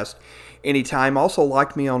podcast anytime. Also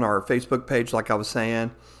like me on our Facebook page, like I was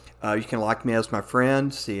saying. You can like me as my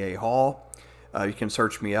friend, CA Hall. You can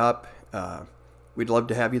search me up. We'd love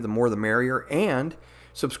to have you. The more the merrier. And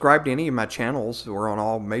subscribe to any of my channels. We're on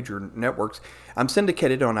all major networks. I'm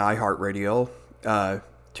syndicated on iHeartRadio,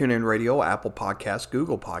 TuneIn Radio, Apple Podcasts,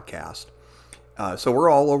 Google Podcasts. So we're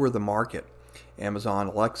all over the market. Amazon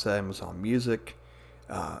Alexa, Amazon Music.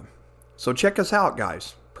 So check us out,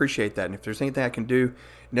 guys. Appreciate that. And if there's anything I can do,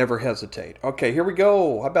 never hesitate. Okay, here we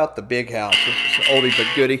go. How about the Big House? This is an oldie but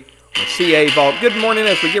goodie. The CA Vault. Good morning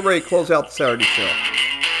as we get ready to close out the Saturday show.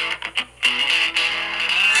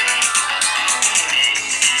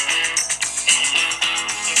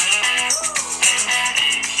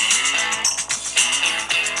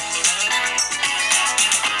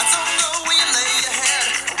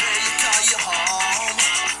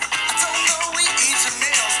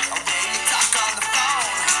 Talk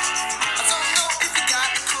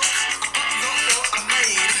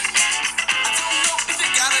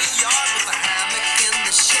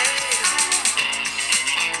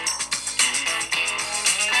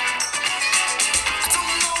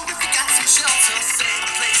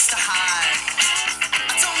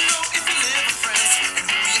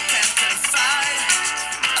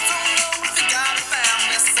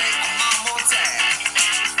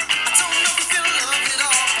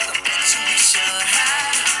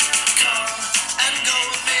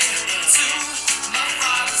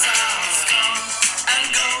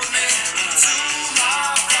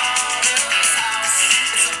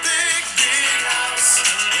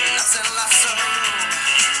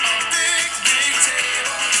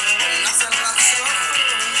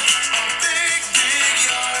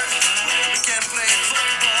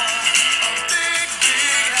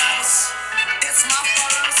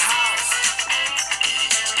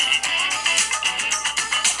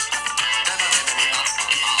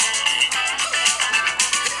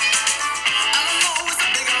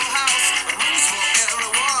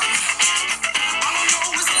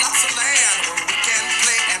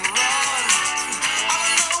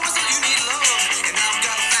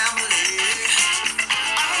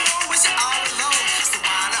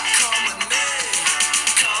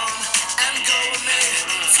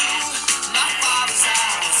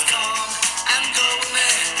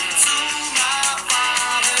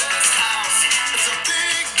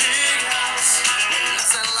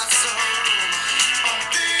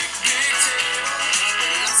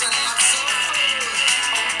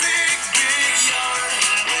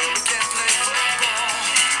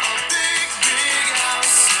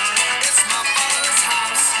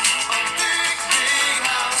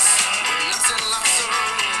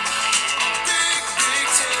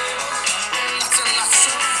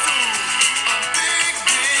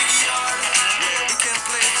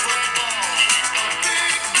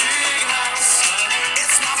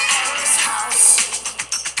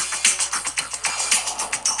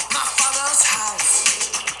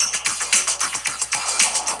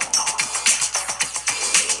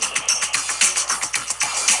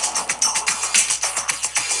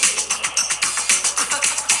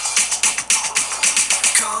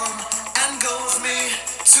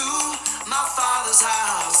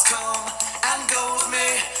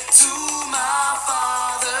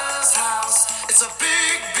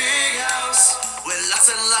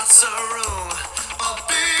lots of room. A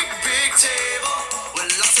big, big table with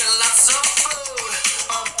lots and lots of food.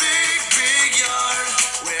 A big, big yard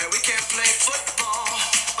where we can play football.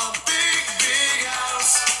 A big, big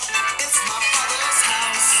house. It's my father's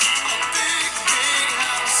house. A big, big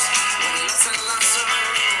house with lots and lots of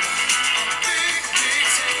room. A big, big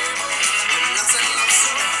table with lots and lots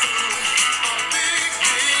of food. A big,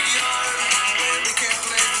 big yard where we can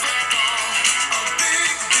play football. A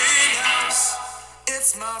big, big house.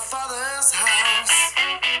 It's my father's house.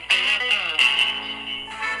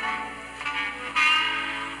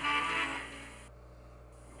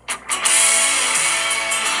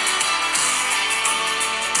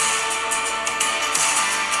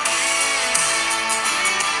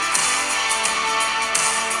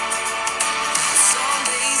 Some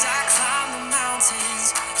days I climb the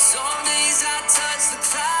mountains, some days I touch the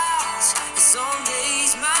clouds, some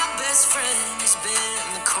days my best friend has been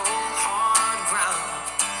the cold hard ground.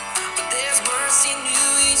 But there's mercy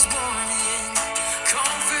new each morning,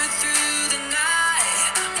 comfort through the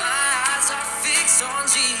night. My eyes are fixed on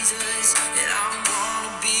Jesus, and I'm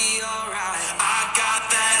gonna be alright. I got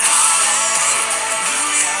that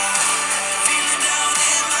hallelujah feeling down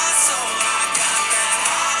in my soul. I got that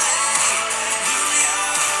hallelujah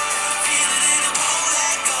feeling and it won't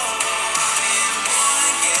let go. I've been born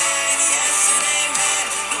again, yes and amen.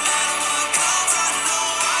 No matter what comes, I know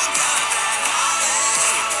I got that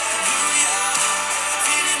hallelujah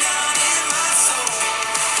feeling down in my soul.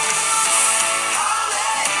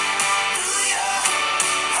 Hallelujah,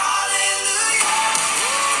 hallelujah.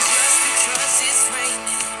 Just because it's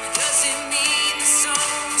raining doesn't mean the sun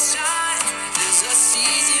will shine. There's a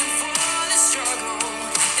season for the struggle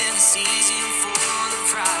and a season for the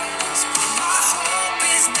prize. But my hope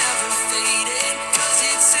is never faded, 'cause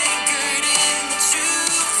it's anchored in the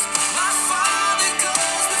truth. My Father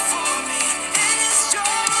goes before me, and His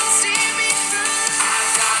joy will see me through. I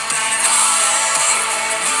got that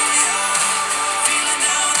hallelujah feeling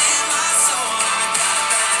down in my soul. I got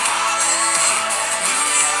that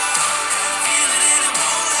hallelujah feeling and it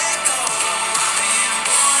won't let go. I've been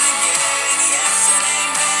born again, yes and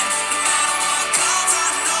amen. No matter what comes, I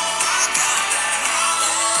know I got that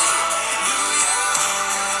hallelujah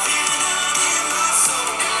feeling down in my soul.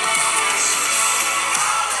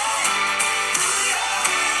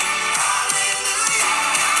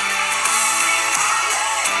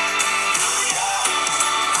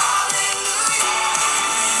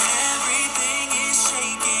 Everything is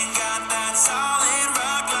shaking, got that solid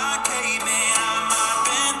rock like caveman. I might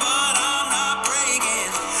bend, but I'm not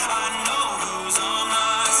breaking. I know who's on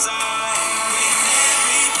my side. When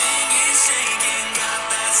everything is shaking, got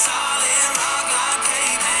that solid rock like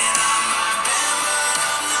caveman. I might bend, but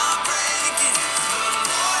I'm not breaking. The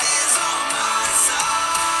Lord is on my side.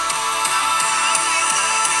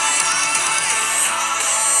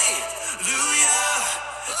 Hallelujah,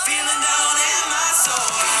 feeling down in my soul. I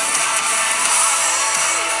got that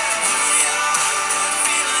hallelujah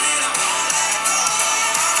feeling and I won't let go.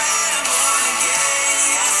 I'm born again,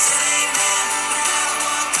 yes and amen. No matter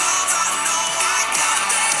what comes, I know I got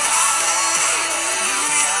that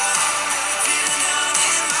hallelujah feeling down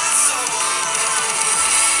in my soul.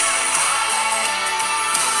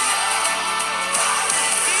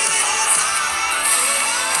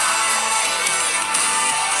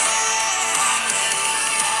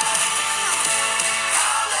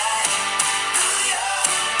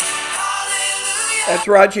 That's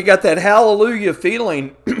right, you got that hallelujah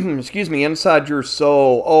feeling, excuse me, inside your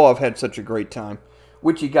soul. Oh, I've had such a great time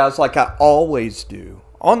with you guys, like I always do,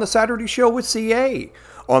 on the Saturday show with CA,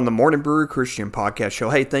 on the Morning Brew Christian Podcast Show.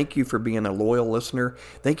 Hey, thank you for being a loyal listener.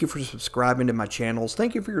 Thank you for subscribing to my channels.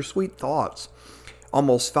 Thank you for your sweet thoughts.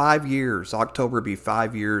 Almost 5 years, October will be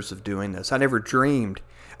 5 years of doing this. I never dreamed,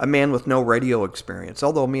 a man with no radio experience,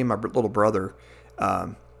 although me and my little brother,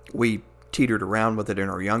 we teetered around with it in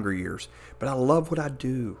our younger years. But I love what I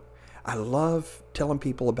do. I love telling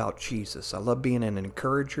people about Jesus. I love being an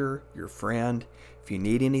encourager, your friend. If you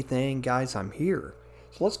need anything, guys, I'm here.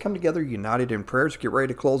 So let's come together united in prayers, get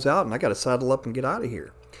ready to close out, and I got to saddle up and get out of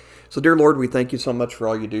here. So, dear Lord, we thank you so much for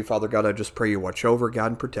all you do. Father God, I just pray you watch over, guide,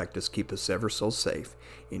 and protect us. Keep us ever so safe.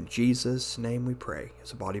 In Jesus' name we pray,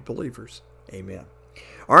 as a body of believers. Amen.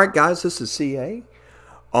 All right, guys, this is CA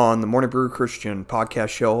on the Morning Brew Christian Podcast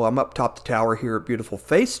Show. I'm up top the tower here at beautiful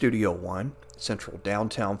Faith Studio 1, central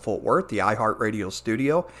downtown Fort Worth, the iHeartRadio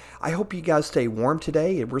studio. I hope you guys stay warm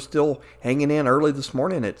today. We're still hanging in early this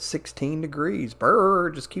morning at 16 degrees. Brr,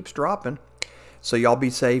 just keeps dropping. So y'all be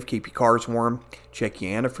safe. Keep your cars warm. Check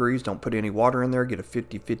your antifreeze. Don't put any water in there. Get a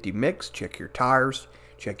 50-50 mix. Check your tires.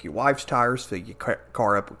 Check your wife's tires. Fill your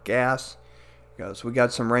car up with gas. goes. We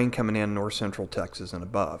got some rain coming in north central Texas and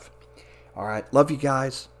above. All right. Love you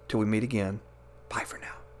guys. Till we meet again. Bye for now.